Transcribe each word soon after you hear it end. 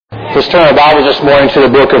Let's turn our Bibles this morning to the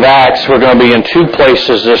book of Acts. We're going to be in two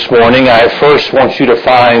places this morning. I first want you to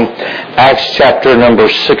find Acts chapter number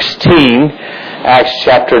 16. Acts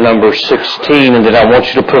chapter number 16, and then I want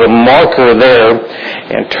you to put a marker there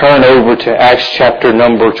and turn over to Acts chapter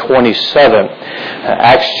number 27.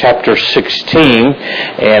 Acts chapter 16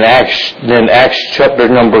 and Acts chapter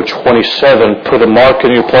number 27. Put a mark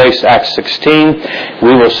in your place, Acts 16.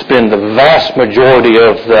 We will spend the vast majority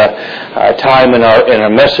of the time in our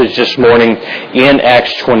message this morning in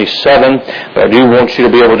Acts 27, but I do want you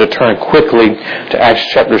to be able to turn quickly to Acts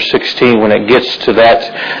chapter 16 when it gets to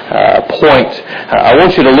that point. I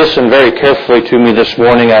want you to listen very carefully to me this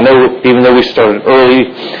morning. I know even though we started early,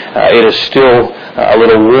 it is still a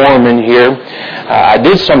little warm in here. I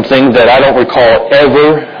did something that I don't recall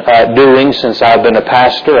ever doing since I've been a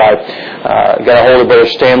pastor. I got a hold of Brother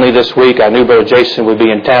Stanley this week. I knew Brother Jason would be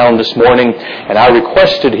in town this morning, and I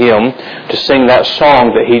requested him to sing that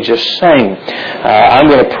song that he just sang. I'm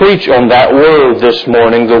going to preach on that word this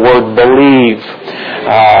morning, the word believe.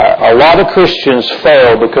 A lot of Christians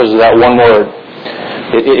fail because of that one word.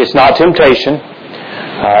 It's not temptation.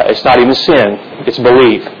 It's not even sin. It's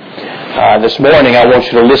believe. This morning I want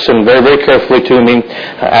you to listen very, very carefully to me.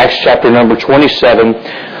 Acts chapter number 27.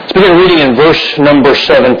 Let's begin reading in verse number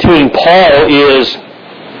 17. Paul is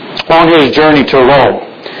on his journey to Rome.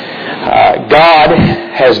 God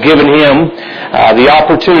has given him the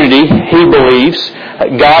opportunity, he believes.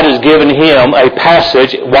 God has given him a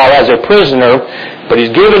passage while as a prisoner, but he's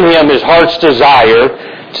given him his heart's desire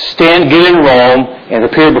to get in Rome and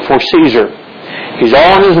appear before Caesar. He's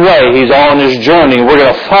on his way. He's on his journey. We're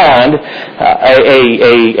going to find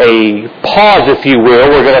a pause, if you will.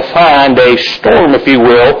 We're going to find a storm, if you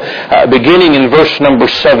will, beginning in verse number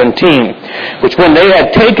 17, which when they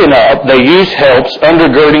had taken up, they used helps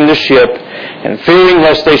undergirding the ship, and fearing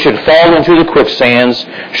lest they should fall into the quicksands,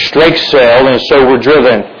 strake sail, and so were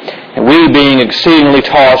driven. And we, being exceedingly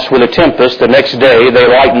tossed with a tempest, the next day they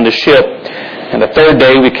lightened the ship. And the third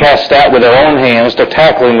day we cast out with our own hands the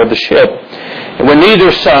tackling of the ship. And when neither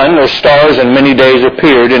sun nor stars in many days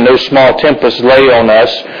appeared, and no small tempest lay on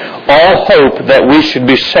us, all hope that we should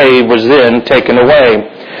be saved was then taken away.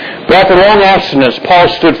 But after long abstinence, Paul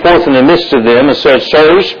stood forth in the midst of them and said,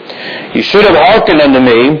 Sirs, you should have hearkened unto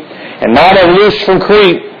me, and not have loosed from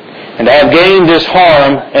Crete, and have gained this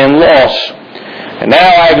harm and loss. And now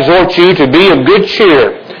I exhort you to be of good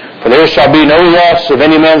cheer, for there shall be no loss of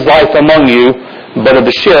any man's life among you, but of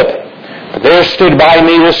the ship. But there stood by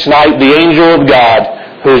me this night the angel of God,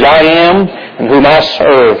 whose I am and whom I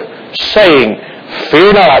serve, saying,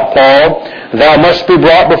 Fear not, Paul, thou must be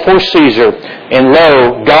brought before Caesar, and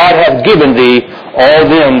lo, God hath given thee all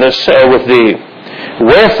them that sail with thee.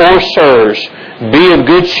 Wherefore, sirs, be of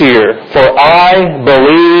good cheer, for I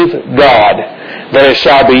believe God, that it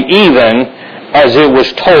shall be even as it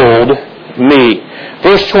was told me.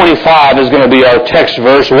 Verse 25 is going to be our text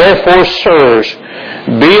verse. Wherefore, sirs,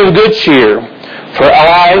 be of good cheer, for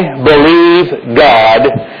I believe God,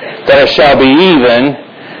 that it shall be even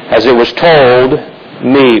as it was told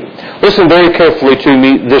me. Listen very carefully to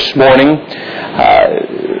me this morning.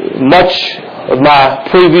 Much of my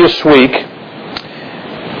previous week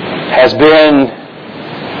has been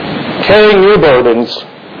carrying your burdens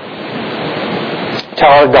to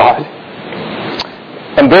our God.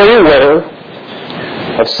 I'm very aware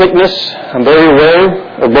of sickness. I'm very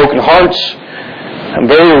aware of broken hearts. I'm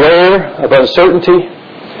very aware of uncertainty.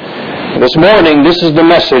 And this morning, this is the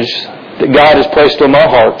message that God has placed on my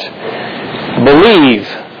heart. Believe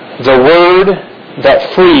the word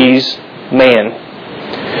that frees man.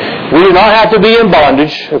 We do not have to be in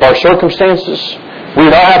bondage of our circumstances. We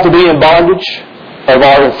do not have to be in bondage of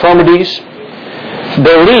our infirmities.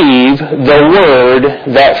 Believe the word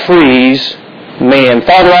that frees man.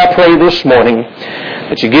 Father, I pray this morning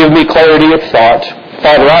that you give me clarity of thought.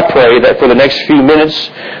 Father, I pray that for the next few minutes,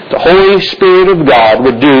 the Holy Spirit of God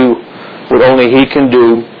would do what only He can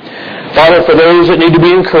do. Father, for those that need to be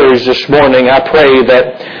encouraged this morning, I pray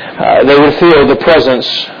that they would feel the presence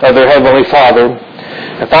of their Heavenly Father.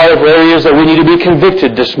 And Father, for areas that we need to be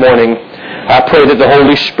convicted this morning, I pray that the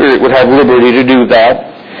Holy Spirit would have liberty to do that.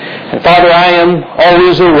 And Father, I am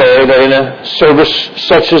always aware that in a service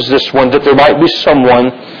such as this one, that there might be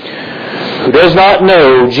someone who does not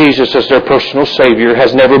know Jesus as their personal Savior,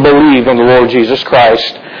 has never believed on the Lord Jesus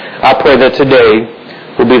Christ. I pray that today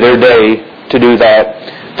will be their day to do that.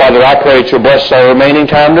 Father, I pray that you'll bless our remaining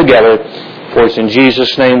time together, for it's in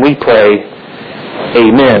Jesus' name we pray.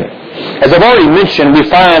 Amen. As I've already mentioned, we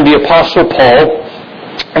find the Apostle Paul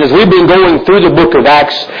And as we've been going through the book of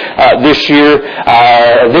Acts this year,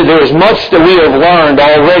 there is much that we have learned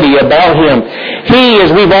already about him. He,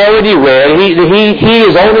 as we've already read, he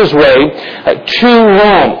is on his way to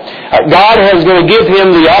Rome. God is going to give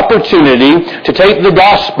him the opportunity to take the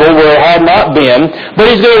gospel where it had not been, but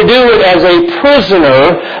he's going to do it as a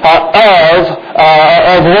prisoner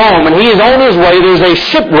of Rome. And he is on his way. There's a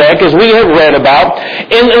shipwreck, as we have read about,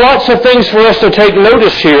 and lots of things for us to take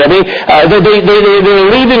notice here. I mean, they're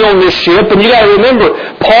leaving on this ship, and you got to remember,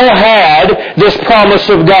 Paul had this promise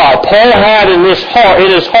of God. Paul had in his heart,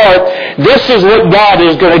 this is what God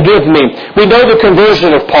is going to give me. We know the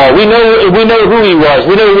conversion of Paul. We know who he was.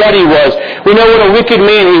 We know what he was. We know what a wicked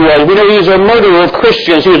man he was. We know he was a murderer of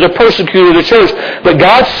Christians. He was a persecutor of the church. But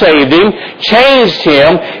God saved him, changed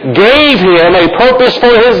him, gave him a purpose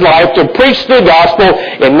for his life to preach the gospel,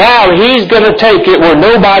 and now he's going to take it where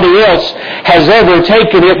nobody else has ever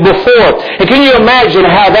taken it before. And can you imagine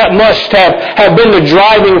how that must have been the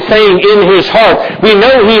driving thing in his heart? We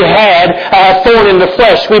know he had a thorn in the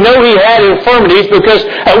flesh. We know he had infirmities because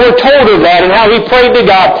we're told of that, and how he prayed to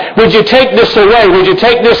God, would you take this away? Would you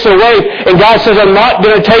take this away? And God says, I'm not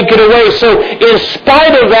going to take it away. So in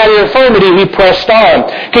spite of that infirmity, he pressed on.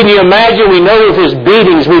 Can you imagine? We know of his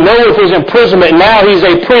beatings. We know of his imprisonment. Now he's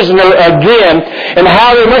a prisoner again. And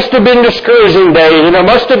how there must have been discouraging days. And there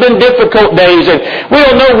must have been difficult days. And we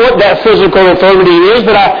don't know what that physical infirmity is,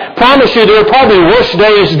 but I promise you there are probably worse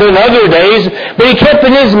days than other days. But he kept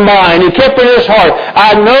in his mind. He kept in his heart,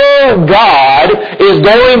 I know God is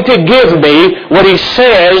going to give me what he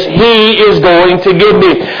says he is going to give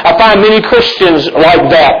me. I find many Christians like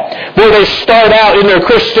that, where they start out in their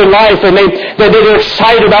Christian life and they're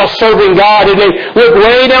excited about serving God, and they look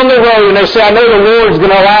way down the road and they say, I know the Lord's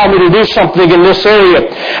going to allow me to do something in this area.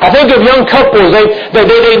 I think of young couples, they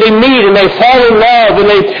meet and they fall in love, and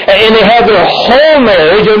they have their whole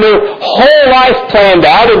marriage and their whole life planned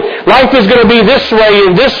out, and life is going to be this way,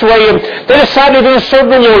 and they decide they're going to serve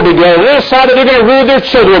the Lord together. They decide they're going to rule their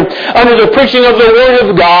children under the preaching of the Word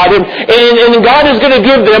of God, and God is going to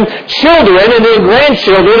give them children and then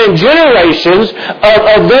grandchildren and generations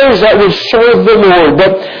of those that would serve the Lord.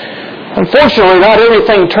 But unfortunately, not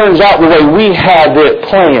everything turns out the way we had it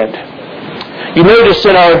planned. You notice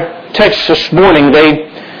in our text this morning,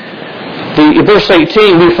 in verse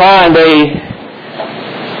 18, we find a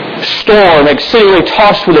storm exceedingly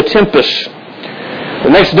tossed with a tempest. The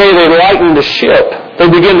next day they lightened the ship. They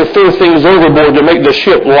began to throw things overboard to make the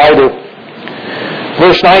ship lighter.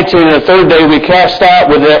 Verse 19, and the third day we cast out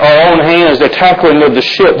with our own hands the tackling of the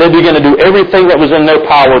ship. They began to do everything that was in their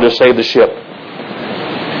power to save the ship.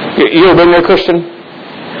 You ever been there, Christian?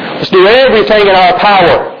 Let's do everything in our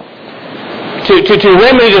power to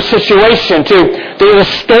remedy the situation. The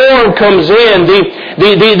storm comes in,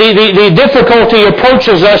 the difficulty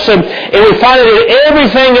approaches us, and we find that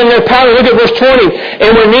everything in their power. Look at verse 20.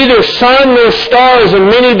 And when neither sun nor stars in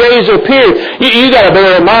many days appeared. You got to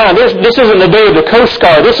bear in mind, this isn't the day of the Coast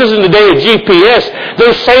Guard. This isn't the day of GPS.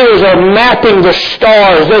 Those sailors are mapping the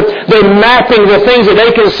stars. They're mapping the things that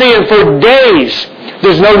they can see, and for days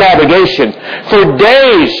there's no navigation. For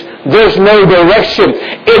days there's no direction.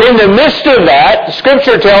 And in the midst of that,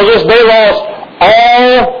 Scripture tells us they lost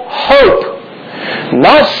all hope.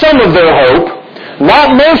 Not some of their hope,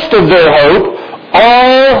 not most of their hope,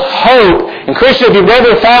 all hope. And Christian, if you've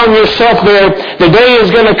ever found yourself there, the day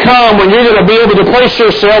is going to come when you're going to be able to place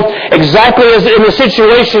yourself exactly as in the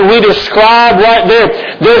situation we described right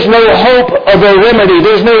there. There's no hope of a remedy.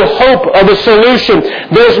 There's no hope of a solution.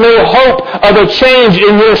 There's no hope of a change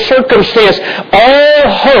in your circumstance. All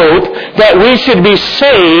hope that we should be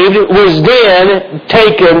saved was then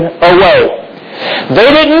taken away. They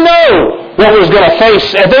didn't know what was going to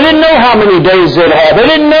face. They didn't know how many days they'd have. They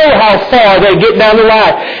didn't know how far they'd get down the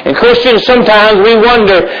line. And Christians, sometimes we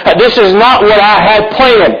wonder, this is not what I had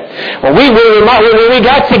planned. When we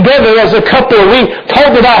got together as a couple, we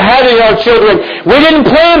talked about having our children. We didn't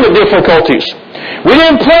plan the difficulties. We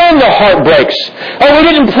didn't plan the heartbreaks. We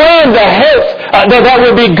didn't plan the health that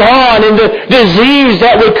would be gone and the disease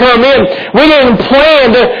that would come in. We didn't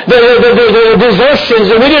plan the desertions,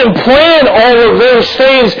 and we didn't plan all of those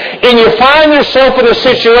things. And you find yourself in a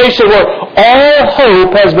situation where all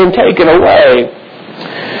hope has been taken away.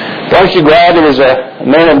 Aren't you glad there was a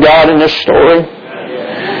man of God in this story?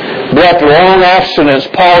 But after long abstinence,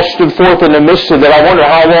 Paul stood forth in the midst of it. I wonder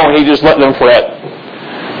how long he just let them fret.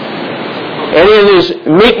 And in his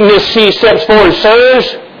meekness he steps forward,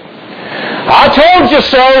 sirs, I told you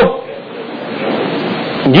so.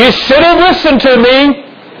 You should have listened to me.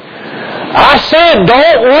 I said,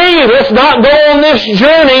 don't leave. Let's not go on this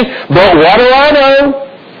journey. But what do I know?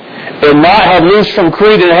 and not have loosed from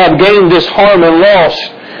Crete and have gained this harm and loss.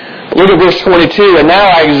 Look at verse 22. And now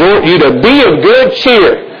I exhort you to be of good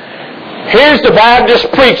cheer. Here's the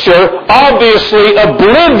Baptist preacher, obviously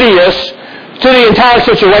oblivious to the entire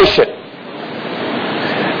situation.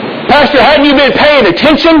 Pastor, hadn't you been paying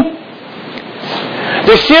attention?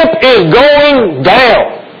 The ship is going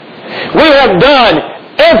down. We have done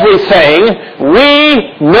everything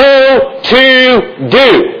we know to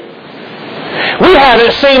do. We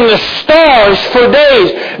haven't seen the stars for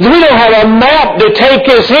days. We don't have a map to take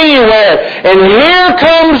us anywhere. And here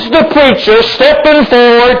comes the preacher stepping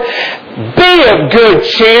forward. Be of good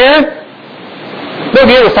cheer. Have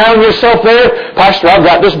you ever found yourself there? Pastor, I've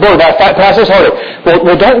got this burden. I fight past this heartache.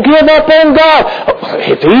 Well, don't give up on God.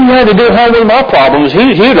 If he had to do home with my problems,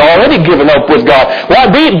 he'd already given up with God.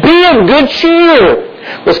 Well, be of good cheer.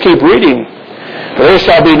 Let's keep reading. For there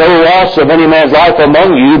shall be no loss of any man's life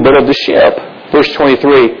among you, but of the ship. Verse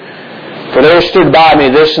 23. For there stood by me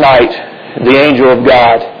this night the angel of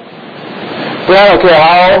God. But I don't care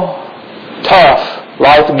how tough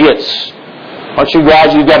life gets. Aren't you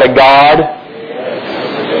glad you've got a God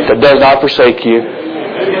that does not forsake you?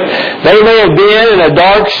 They may have been in a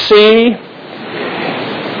dark sea,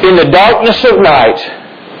 in the darkness of night.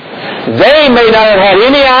 They may not have had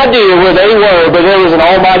any idea where they were, but there was an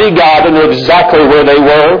almighty God that knew exactly where they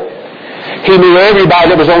were. He knew everybody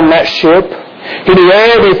that was on that ship. He knew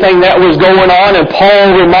everything that was going on, and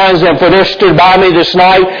Paul reminds them, for there stood by me this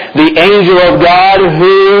night the angel of God,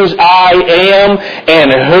 whose I am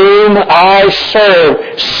and whom I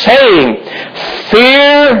serve, saying,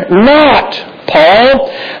 fear not, Paul,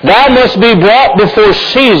 thou must be brought before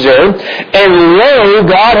Caesar, and lo,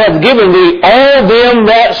 God hath given thee all them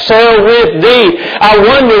that sail with thee. I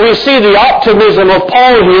wonder, we see the optimism of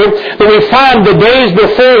Paul here, that we find the days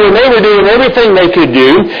before when they were doing everything they could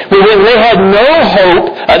do, when they had no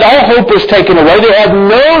hope, all hope was taken away, they had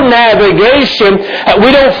no navigation.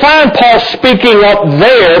 We don't find Paul speaking up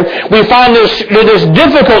there. We find this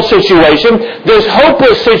difficult situation, this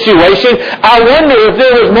hopeless situation. I wonder if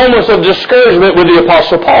there was moments of discouragement with the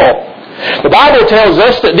Apostle Paul. The Bible tells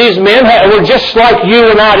us that these men were just like you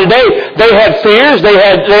and I today. They had fears, they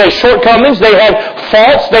had shortcomings, they had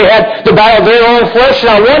faults, they had the battle of their own flesh.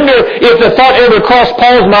 And I wonder if the thought ever crossed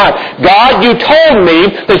Paul's mind, God, you told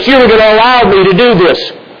me that you were going to allow me to do this.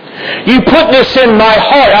 You put this in my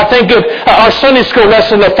heart. I think of our Sunday school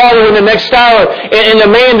lesson that followed in the next hour, and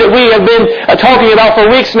the man that we have been talking about for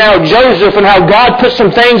weeks now, Joseph, and how God put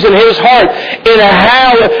some things in his heart, and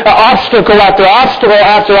how obstacle after obstacle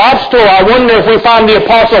after obstacle. I wonder if we find the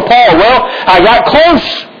Apostle Paul. Well, I got close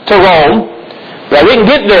to Rome, but I didn't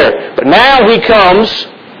get there. But now he comes.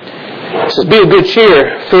 He says, be of good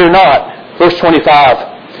cheer, fear not. Verse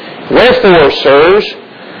 25. Wherefore, sirs,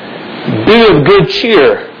 be of good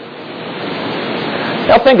cheer.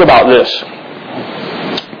 Now think about this.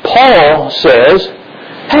 Paul says,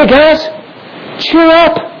 hey guys, cheer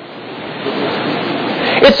up.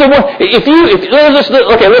 Let's put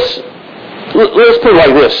it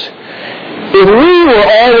like this. If we were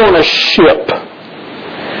all on a ship,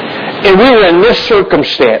 and we were in this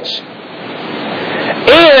circumstance,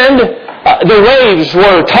 and the waves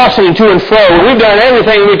were tossing to and fro. We've done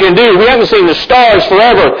everything we can do. We haven't seen the stars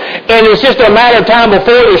forever. And it's just a matter of time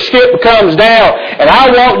before the ship comes down. And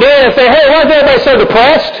I walked in and said, hey, why is everybody so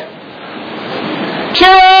depressed?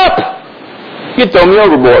 Cheer up! You'd throw me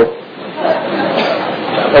overboard.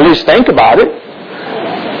 At least think about it.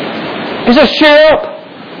 He says, cheer up.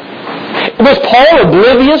 Was Paul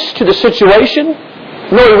oblivious to the situation?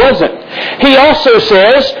 No, he wasn't. He also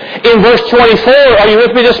says, in verse 24, are you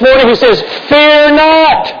with me this morning? He says, fear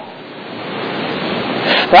not.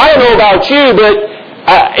 Now, I don't know about you, but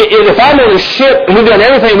if I'm on a ship and we've done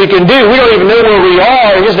everything we can do, we don't even know where we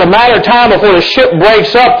are. It's just a matter of time before the ship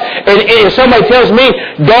breaks up. And somebody tells me,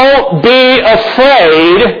 don't be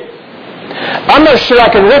afraid. I'm not sure I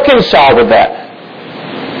can reconcile with that.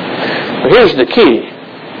 But here's the key.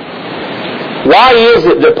 Why is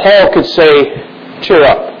it that Paul could say, cheer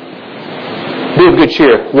up? Be of good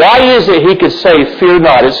cheer. Why is it he could say, fear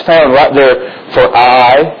not? It's found right there. For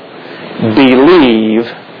I believe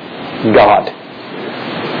God.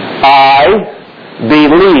 I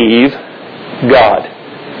believe God.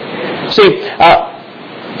 See,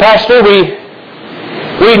 Pastor,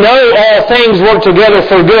 we know all things work together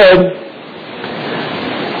for good,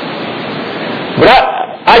 but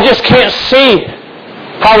I just can't see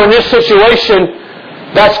how in this situation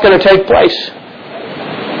that's going to take place.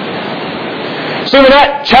 See, when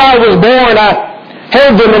that child was born, I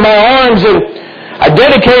held them in my arms and I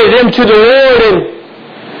dedicated them to the Lord,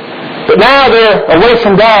 but now they're away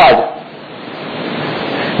from God.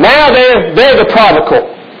 Now they're the prodigal.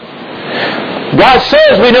 God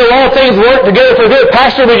says we know all things work together for good.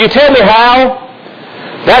 Pastor, would you tell me how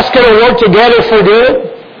that's going to work together for good?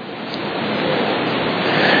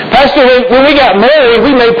 Pastor, when we got married,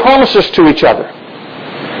 we made promises to each other.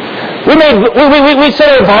 We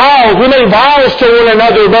said our vows. We made vows to one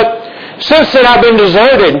another, but since then I've been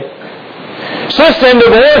deserted. Since then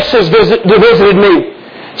divorce has visited me.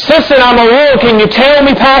 Since then I'm alone. Can you tell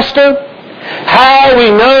me, Pastor, how we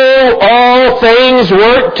know all things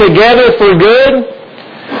work together for good?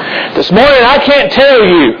 This morning I can't tell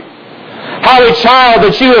you how a child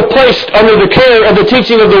that you have placed under the care of the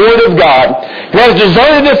teaching of the Word of God has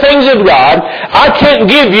deserted the things of God, I can't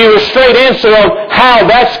give you a straight answer on how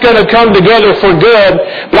that's going to come together for good.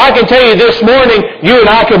 But I can tell you this morning, you and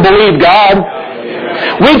I can believe God.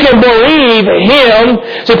 We can believe Him.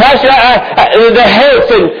 See, Pastor, the health,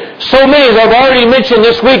 and so many, as I've already mentioned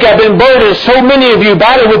this week, I've been burdened. So many of you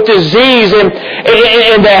battle with disease and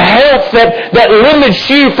the health that limits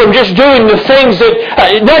you from just doing the things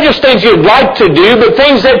that, not just things you'd like to do, but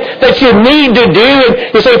things that you need to do.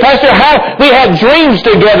 And you say, Pastor, how we had dreams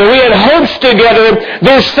together, we had hopes together. And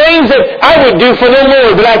there's things that I would do for the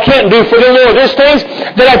Lord that I can't do for the Lord. There's things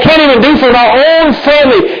that I can't even do for my own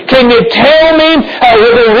family. Can you tell me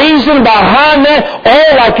the reason behind that?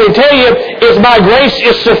 All I can tell you is my grace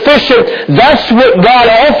is sufficient. That's what God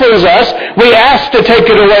offers us. We ask to take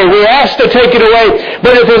it away. We ask to take it away.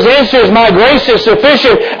 But if His answer is my grace is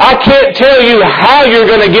sufficient, I can't tell you how you're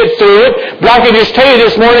going to get through it. But I can just tell you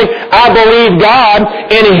this morning, I believe God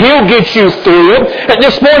and He'll get you through it. And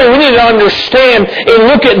this morning we need to understand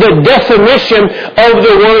and look at the definition of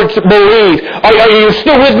the word believe. Are you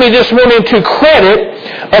still with me this morning? To credit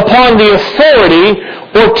upon the authority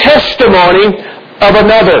or testimony of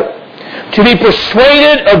another. To be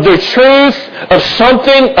persuaded of the truth of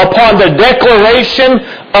something upon the declaration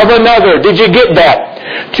of another. Did you get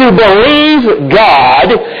that? To believe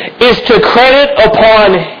God is to credit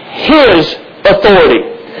upon His authority.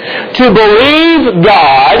 To believe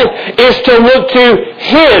God is to look to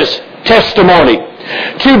His testimony.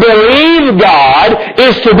 To believe God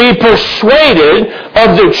is to be persuaded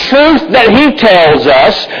of the truth that He tells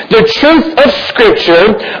us, the truth of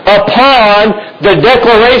Scripture, upon the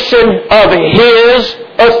declaration of His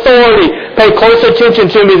authority. Pay close attention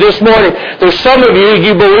to me this morning. There's some of you,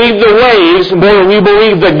 you believe the waves more than you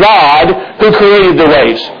believe the God who created the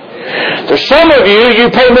waves. There's some of you, you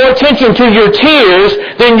pay more attention to your tears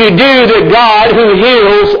than you do the God who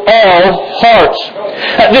heals all hearts.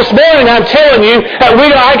 This morning, I'm telling you,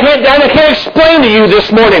 I can't explain to you this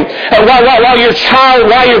morning why your child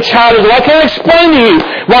is. I can't explain to you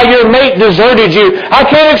why your mate deserted you. I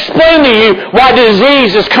can't explain to you why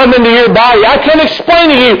disease has come into your body. I can't explain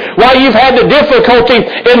to you why you've had the difficulty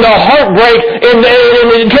in the heartbreak and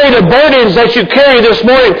carry the burdens that you carry this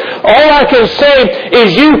morning. All I can say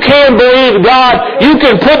is you can believe God. You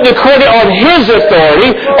can put the credit on His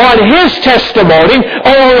authority, on His testimony,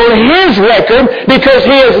 on His record, because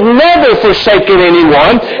He has never forsaken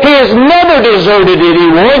anyone. He has never deserted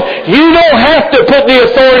anyone. You don't have to put the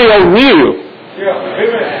authority on you.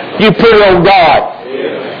 You put it on God.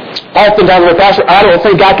 Oftentimes, the pastor, I don't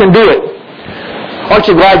think I can do it. Aren't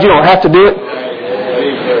you glad you don't have to do it?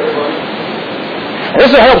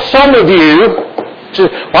 This will help some of you.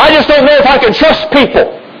 I just don't know if I can trust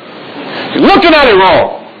people. You're looking at it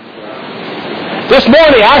wrong. This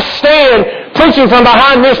morning I stand preaching from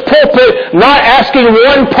behind this pulpit, not asking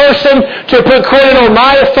one person to put credit on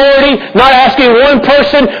my authority, not asking one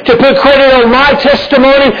person to put credit on my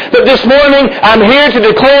testimony, but this morning I'm here to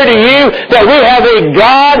declare to you that we have a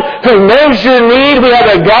God who knows your need, we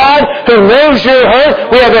have a God who knows your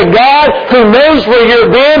hurt, we have a God who knows where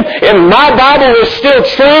you've been, and my Bible is still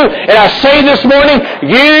true, and I say this morning,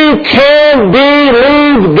 you can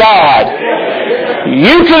believe God.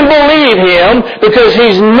 You can believe Him because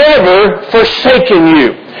He's never forsaken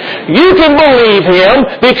you. You can believe Him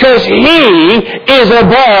because He is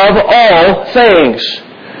above all things.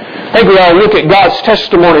 I think we ought to look at God's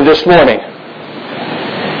testimony this morning.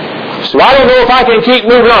 So I don't know if I can keep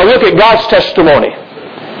moving on. Look at God's testimony.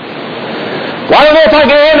 Well, I don't know if I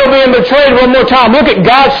can handle being betrayed one more time. Look at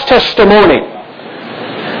God's testimony.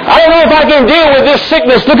 I don't know if I can deal with this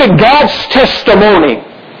sickness. Look at God's testimony.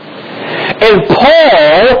 And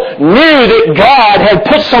Paul knew that God had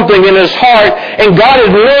put something in his heart and God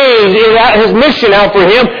had laid His mission out for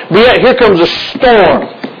him, but yet here comes a storm.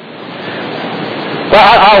 Well,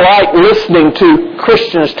 I like listening to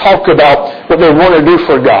Christians talk about what they want to do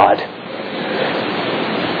for God.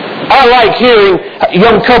 I like hearing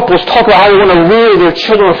young couples talk about how they want to rear their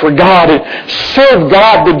children for God and serve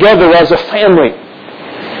God together as a family.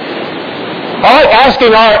 I like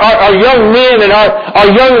asking our young men and our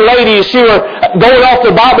young ladies who are going off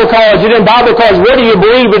to Bible college and in Bible college, what do you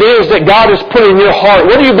believe it is that God has put in your heart?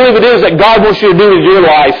 What do you believe it is that God wants you to do with your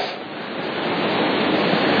life?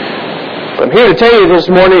 But I'm here to tell you this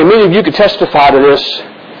morning, and many of you could testify to this,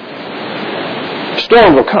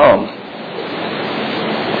 storms will come.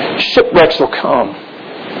 Shipwrecks will come.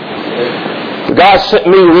 God sent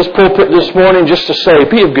me to this pulpit this morning just to say,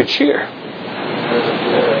 be of good cheer.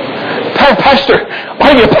 Pastor,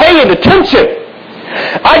 are you paying attention?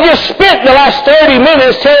 I just spent the last 30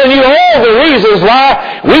 minutes telling you all the reasons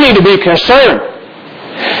why we need to be concerned.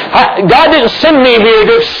 God didn't send me here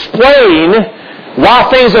to explain why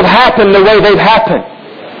things have happened the way they've happened.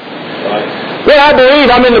 Well, I believe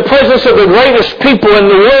I'm in the presence of the greatest people in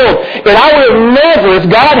the world. And I would have never, if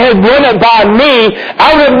God had run it by me,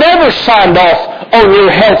 I would have never signed off on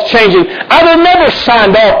your health changing. I would have never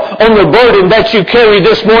signed off on the burden that you carry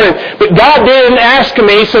this morning. But God didn't ask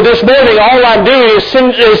me, so this morning all I'm doing is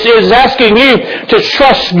asking you to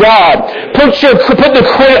trust God. Put the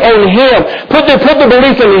credit on Him. Put the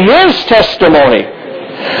belief in His testimony.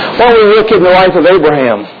 Why don't we look at the life of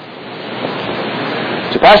Abraham?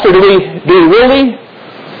 So, Pastor, do we really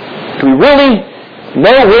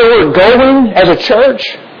know where we're going as a church?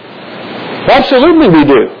 Absolutely we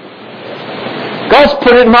do. God's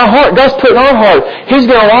put it in my heart. God's put it in our heart. He's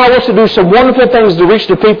going to allow us to do some wonderful things to reach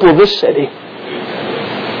the people of this city.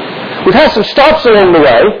 We've had some stops along the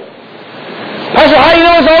way. Pastor, how do you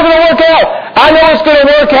know it's all going to work out? I know it's going to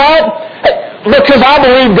work out because I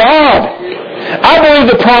believe God. I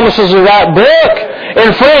believe the promises of that book.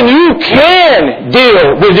 And friend, you can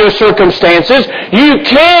deal with your circumstances. You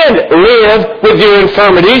can live with your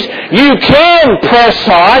infirmities. You can press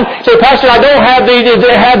on. Say, Pastor, I don't have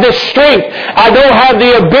the strength. I don't have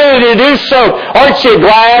the ability to do so. Aren't you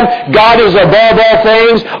glad God is above all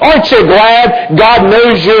things? Aren't you glad God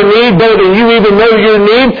knows your need better than you even know your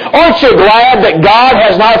need? Aren't you glad that God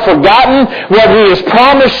has not forgotten what He has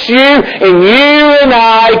promised you, and you and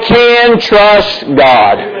I can trust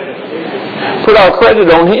God? Put our credit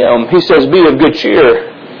on Him. He says, be of good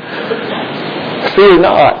cheer. Fear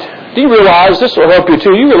not. Do you realize, this will help you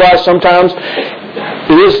too, you realize sometimes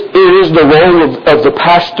it is the role of the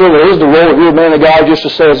pastor, or it is the role of your man of God just to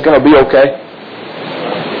say it's going to be okay.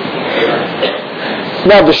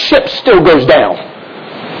 Now the ship still goes down.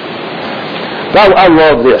 I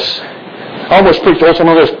love this. I almost preached on some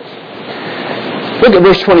of this. Look at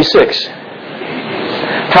verse 26.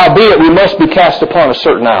 Howbeit we must be cast upon a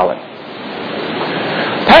certain island.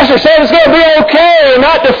 Pastor said it's going to be okay and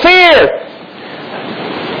not to fear.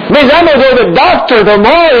 It means I'm going to go to the doctor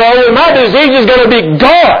tomorrow and my disease is going to be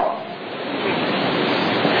gone.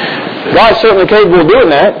 God's certainly capable of doing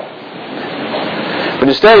that. But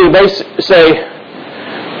instead He say,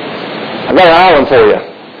 I've got an island for you.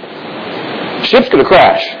 The ship's going to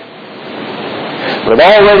crash. But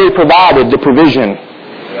I've already provided the provision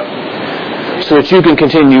so that you can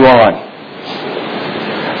continue on.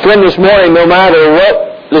 Friend, this morning, no matter what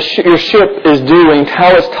your ship is doing,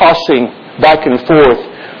 how it's tossing back and forth,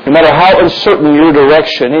 no matter how uncertain your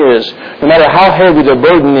direction is, no matter how heavy the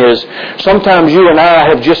burden is, sometimes you and I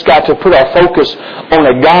have just got to put our focus on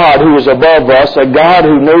a God who is above us, a God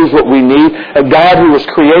who knows what we need, a God who has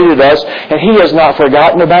created us, and He has not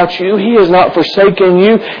forgotten about you. He has not forsaken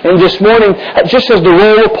you. And this morning, just as the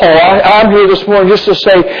role of Paul, I'm here this morning just to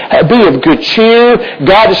say, be of good cheer.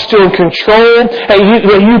 God is still in control.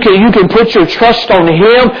 You can put your trust on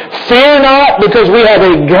Him. Fear not, because we have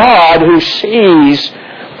a God who sees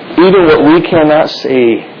even what we cannot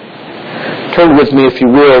see. Turn with me, if you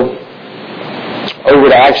will, over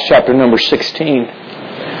to Acts chapter number 16.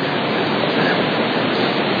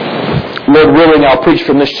 Lord willing, I'll preach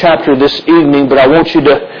from this chapter this evening, but I want you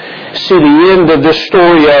to see the end of this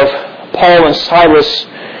story of Paul and Silas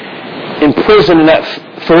in prison in that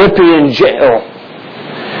Philippian jail.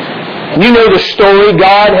 And you know the story.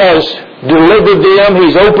 God has delivered them.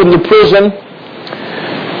 He's opened the prison.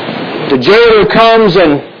 The jailer comes,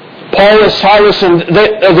 and Paul and Silas and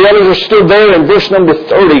the others are stood there in verse number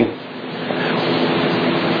 30.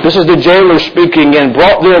 This is the jailer speaking, and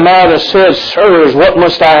brought them out and said, Sirs, what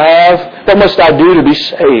must I have? What must I do to be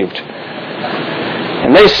saved?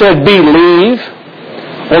 And they said, Believe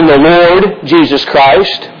on the Lord Jesus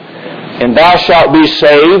Christ, and thou shalt be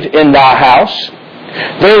saved in thy house.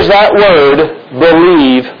 There's that word,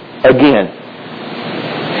 believe, again.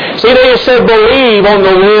 See, they just said, believe on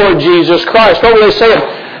the Lord Jesus Christ. What were they saying?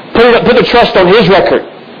 Put the trust on His record.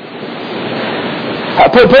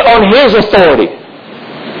 Put on His authority.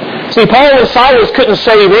 See, Paul and Silas couldn't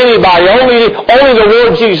save anybody. Only the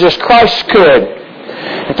Lord Jesus Christ could.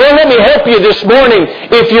 Then let me help you this morning.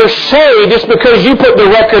 If you're saved, it's because you put the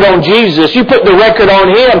record on Jesus. You put the record on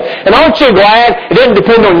Him. And aren't you glad it didn't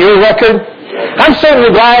depend on your record? I'm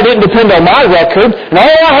certainly glad it didn't depend on my record. And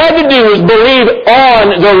all I had to do was believe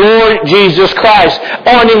on the Lord Jesus Christ,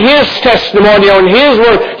 on His testimony, on His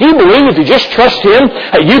word. You believe if you just trust Him,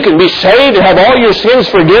 you can be saved and have all your sins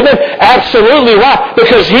forgiven? Absolutely. Why?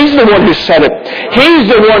 Because He's the one who said it.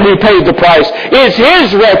 He's the one who paid the price. It's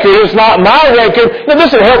His record. It's not my record. Now,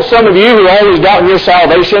 this will help some of you who are always doubting your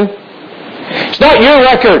salvation. It's not your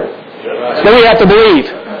record that we have to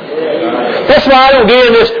believe. That's why I don't get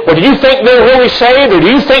in this, well, do you think they're really saved, or do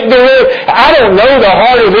you think they're really... I don't know the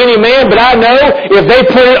heart of any man, but I know if they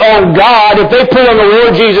put it on God, if they put it on the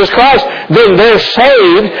Lord Jesus Christ, then they're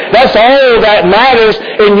saved. That's all that matters.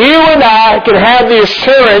 And you and I can have the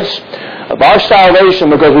assurance of our salvation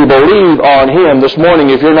because we believe on Him. This morning,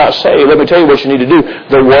 if you're not saved, let me tell you what you need to do.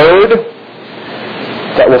 The word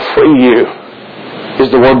that will free you is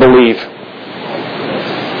the word believe.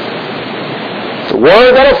 The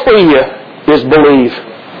word that will free you is believe.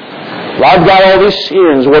 Well, I've got all these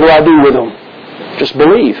sins. What do I do with them? Just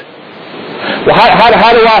believe. Well, how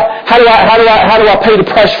do I pay the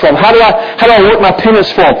price for them? How do I work my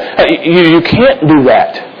penance for them? You can't do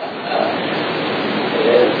that.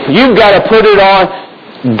 You've got to put it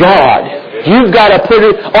on God. You've got to put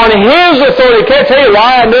it on His authority. Can I tell you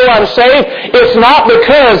why I know I'm saved? It's not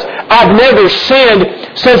because I've never sinned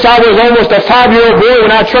since I was almost a 5-year-old boy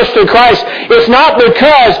when I trusted Christ. It's not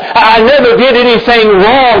because I never did anything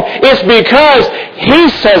wrong. It's because He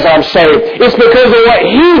says I'm saved. It's because of what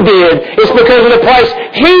He did. It's because of the price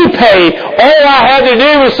He paid. All I had to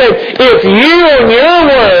do was say, if you and your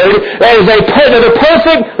word, as the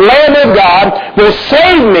perfect Lamb of God, will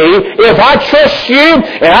save me if I trust you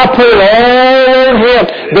and I put it all on Him.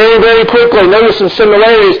 Very, very quickly, notice some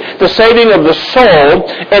similarities. The saving of the soul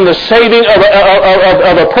and the saving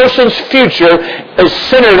of a person's future is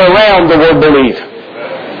centered around the word believe.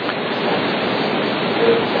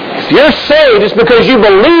 If you're saved, it's because you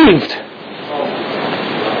believed.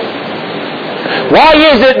 Why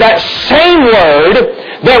is it that same word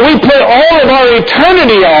that we put all of our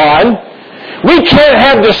eternity on, we can't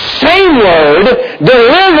have the same word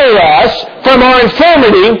deliver us from our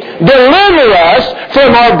infirmity, deliver us from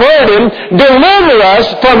our burden, deliver us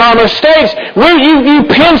from our mistakes? You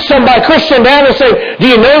pin somebody, Christian, down and say, do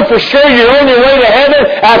you know for sure you're on your way to heaven?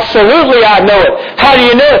 Absolutely, I know it. How do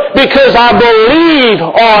you know it? Because I believe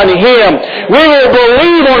on Him. We will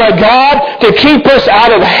believe on a God to keep us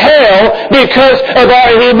out of hell because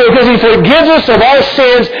He forgives us of our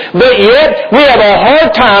sins, but yet we have a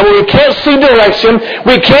hard time. We can't see direction.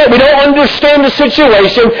 We don't understand the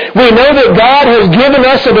situation. We know that God has given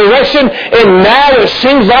us a direction, and now it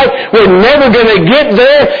seems like we're never going to get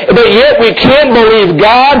there, but yet we can't believe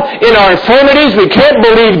God in our infirmities. We can't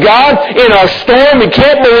believe God in our storm. We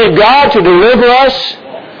can't believe God to deliver us.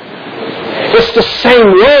 It's the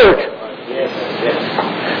same word.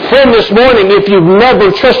 Friend, this morning, if you've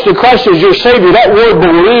never trusted Christ as your Savior, that word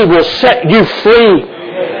believe will set you free.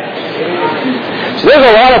 So there's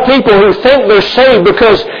a lot of people who think they're saved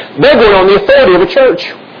because they're going on the authority of a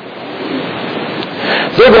church.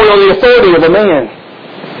 They're going on the authority of a man.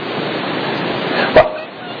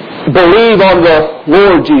 But believe on the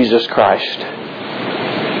Lord Jesus Christ.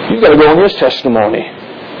 You've got to go on His testimony.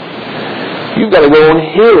 You've got to go on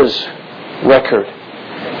His record.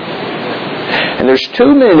 And there's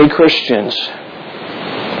too many Christians.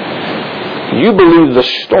 You believe the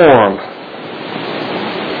storm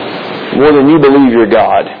more than you believe your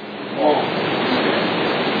God.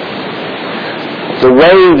 The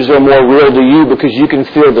waves are more real to you because you can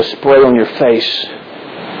feel the spray on your face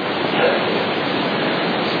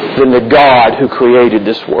than the God who created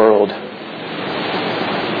this world.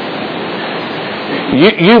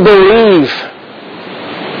 You believe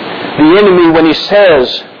the enemy when he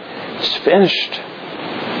says, it's finished.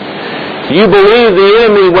 You believe the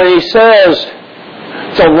enemy when he says,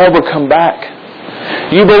 they'll never come back.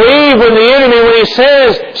 You believe when the enemy, when he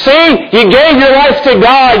says, see, you gave your life to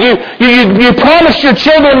God. You promised your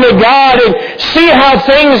children to God, and see how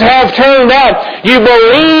things have turned out. You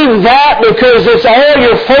believe that because it's all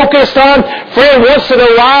you're focused on. Friend, once in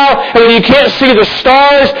a while, and when you can't see the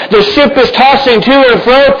stars, the ship is tossing to and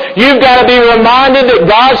fro, you've got to be reminded that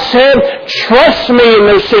God said, trust me in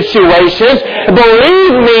those situations,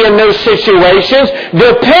 believe me in those situations,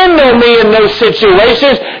 depend on me in those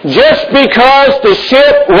situations. Just because the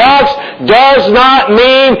ship rocks does not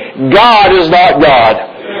mean God is not God.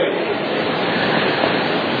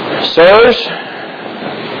 Sirs,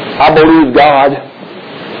 I believe God.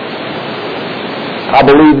 I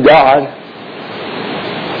believe God.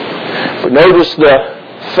 But notice the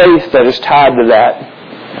faith that is tied to that.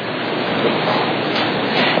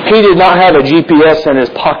 He did not have a GPS in his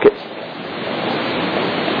pocket.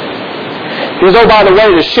 He goes, oh, by the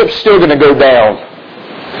way, the ship's still going to go down.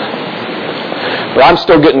 But I'm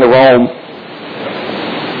still getting to Rome.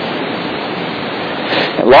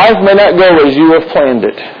 And life may not go as you have planned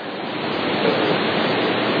it.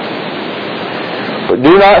 But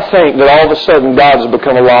do not think that all of a sudden God has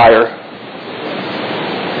become a liar.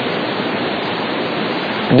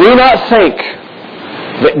 Do not think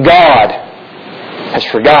that God has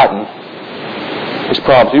forgotten His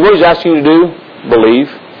promise. You know what He's asking you to do? Believe.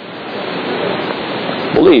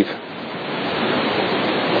 Believe.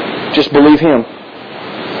 Just believe Him.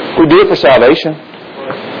 We do it for salvation.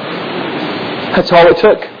 That's all it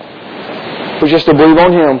took. Was just to believe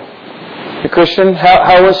on Him. The Christian,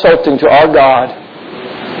 how insulting to our God,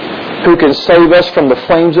 who can save us from the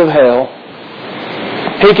flames of hell.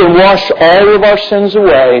 He can wash all of our sins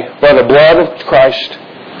away by the blood of Christ.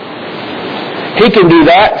 He can do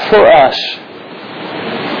that for us.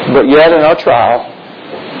 But yet in our trial,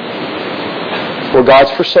 where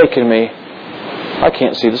God's forsaken me, I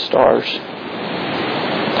can't see the stars.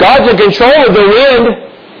 God's in control of the wind.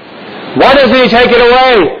 Why doesn't He take it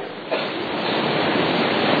away?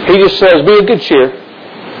 He just says, be of good cheer.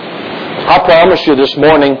 I promise you this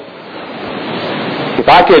morning, if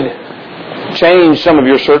I could change some of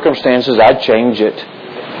your circumstances, I'd change it.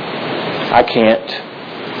 I can't.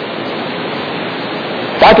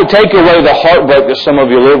 If I could take away the heartbreak that some of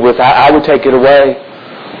you live with, I would take it away.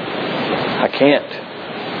 I can't.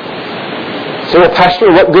 So, well,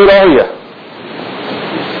 Pastor, what good are you?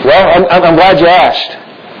 Well, I'm glad you asked.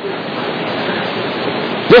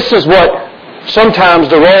 This is what sometimes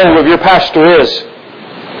the role of your pastor is.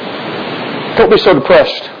 Don't be so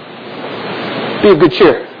depressed. Be of good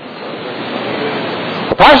cheer.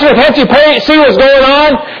 Pastor, can't you see what's going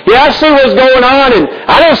on? Yeah, I see what's going on, and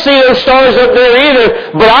I don't see those stars up there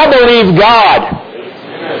either, but I believe God.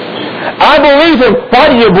 I believe Him.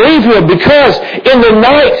 Why do you believe Him? Because in the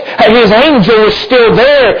night, His angel is still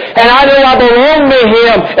there, and I know I belong to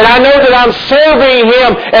Him, and I know that I'm serving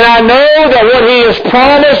Him, and I know that what He has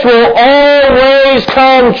promised will always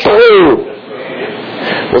come true.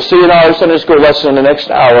 We'll see in our Sunday school lesson in the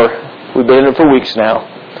next hour. We've been in it for weeks now.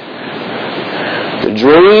 The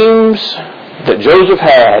dreams that Joseph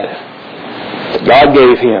had, that God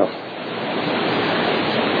gave him,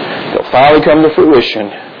 they'll finally come to fruition,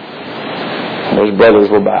 and those brothers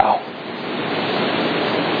will bow.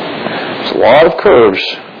 There's a lot of curves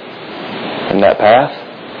in that path.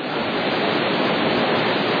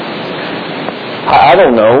 I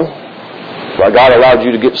don't know why God allowed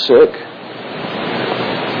you to get sick.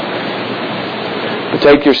 But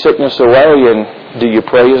take your sickness away, and do you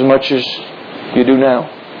pray as much as you do now?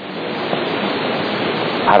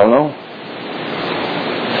 I don't know.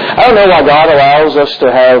 I don't know why God allows us to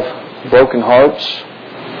have broken hearts.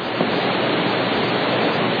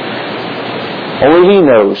 Only He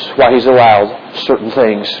knows why He's allowed certain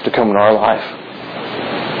things to come in our life.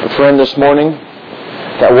 But friend, this morning,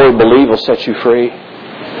 that word believe will set you free.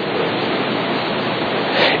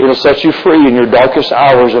 It'll set you free in your darkest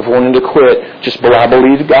hours of wanting to quit. Just, I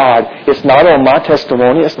believe God. It's not on my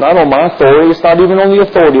testimony. It's not on my authority. It's not even on the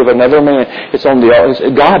authority of another man. It's on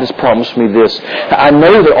God has promised me this. I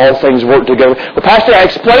know that all things work together. But Pastor,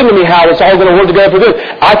 explain to me how it's all going to work together for good.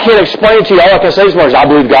 I can't explain it to you. All I can say is, I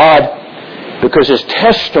believe God. Because His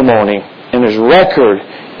testimony and His record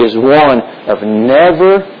is one of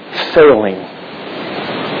never failing.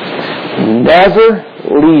 Never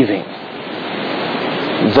leaving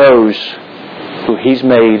those who He's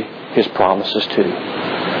made His promises to.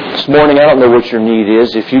 This morning, I don't know what your need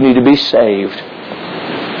is. If you need to be saved,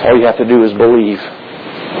 all you have to do is believe.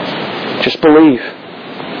 Just believe.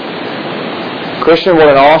 Christian, what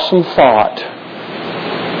an awesome thought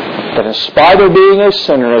that in spite of being a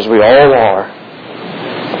sinner, as we all are,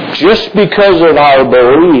 just because of our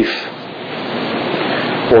belief,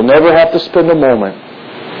 we'll never have to spend a moment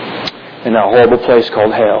in that horrible place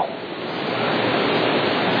called hell.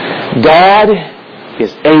 God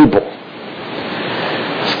is able,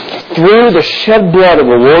 through the shed blood of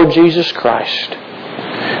the Lord Jesus Christ,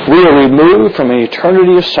 we are removed from an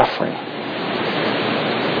eternity of suffering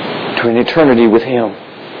to an eternity with Him.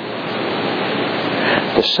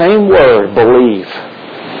 The same word, believe,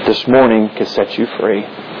 this morning can set you free.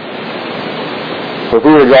 If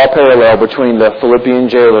we were to draw a parallel between the Philippian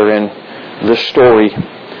jailer and this story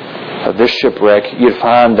of this shipwreck, you'd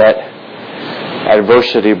find that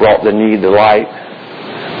adversity brought the need to light.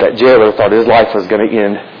 That jailer thought his life was going to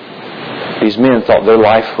end. These men thought their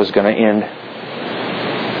life was going to end.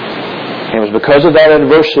 And it was because of that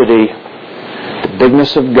adversity the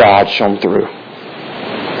bigness of God shone through.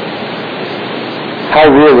 How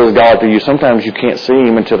real is God to you? Sometimes you can't see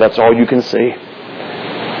Him until that's all you can see.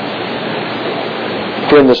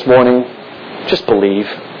 Friend, this morning, just believe.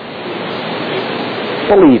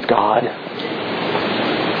 Believe God.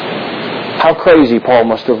 How crazy Paul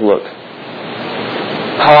must have looked.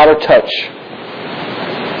 How out of touch.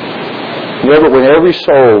 But when every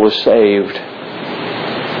soul was saved,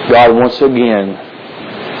 God once again,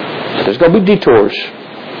 there's going to be detours.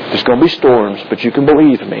 There's going to be storms, but you can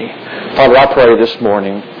believe me. Father, I pray this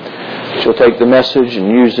morning that You'll take the message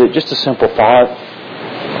and use it, just a simple thought.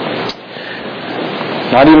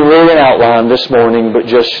 Not even really an outline this morning, but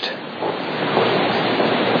just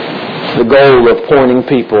the goal of pointing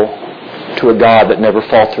people to a God that never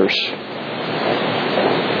falters.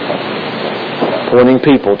 Pointing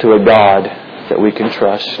people to a God that we can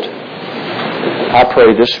trust. I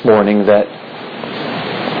pray this morning that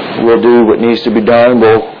we'll do what needs to be done.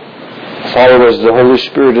 We'll follow as the Holy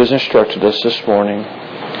Spirit has instructed us this morning.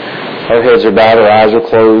 Our heads are bowed, our eyes are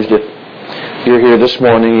closed. If you're here this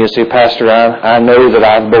morning and you say, Pastor, I know that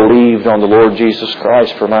I've believed on the Lord Jesus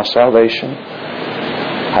Christ for my salvation.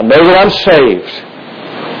 I know that I'm saved.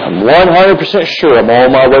 I'm 100% sure I'm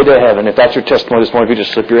on my way to heaven. If that's your testimony this morning, if you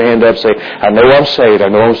just slip your hand up and say, I know I'm saved. I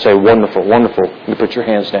know I'm saved. Wonderful, wonderful. You put your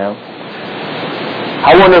hands down.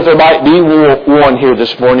 I wonder if there might be one here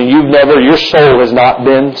this morning. Your soul has not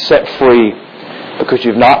been set free because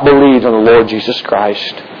you've not believed on the Lord Jesus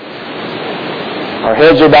Christ. Our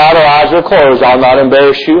heads are bowed, our eyes are closed. I'll not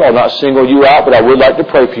embarrass you. I'll not single you out, but I would like to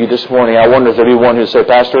pray for you this morning. I wonder if there'll be one who say,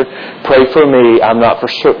 Pastor, pray for me. I'm not for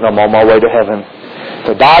certain I'm on my way to heaven. If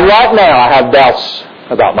I died right now, I have doubts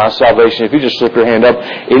about my salvation. If you just slip your hand up,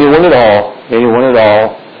 anyone at all,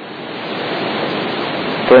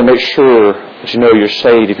 try to make sure that you know you're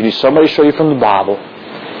saved. If you need somebody to show you from the Bible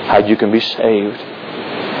how you can be saved.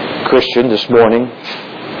 Christian, this morning,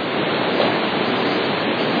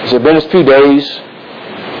 has it been a few days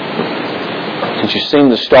since you've seen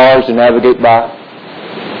the stars to navigate by?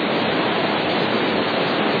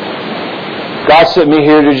 God sent me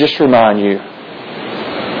here to just remind you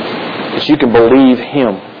that you can believe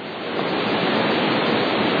Him.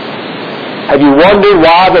 Have you wondered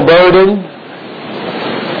why the burden?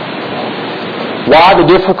 Why the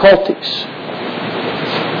difficulties?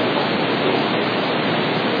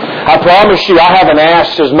 I promise you, I haven't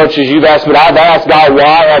asked as much as you've asked, but I've asked God,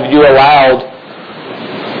 why have you allowed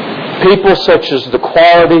people such as the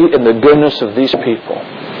quality and the goodness of these people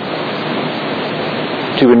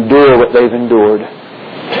to endure what they've endured?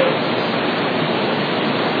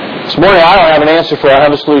 This morning, I don't have an answer for you. I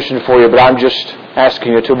don't have a solution for you, but I'm just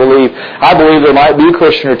asking you to believe. I believe there might be a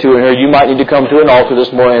Christian or two in here. You might need to come to an altar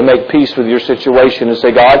this morning and make peace with your situation and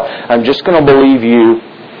say, God, I'm just going to believe you.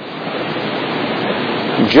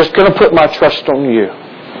 I'm just going to put my trust on you.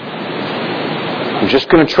 I'm just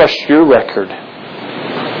going to trust your record.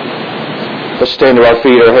 Let's stand to our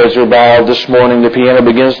feet. Our heads are bowed this morning. The piano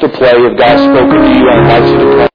begins to play. If God's spoken to you, I invite you to play.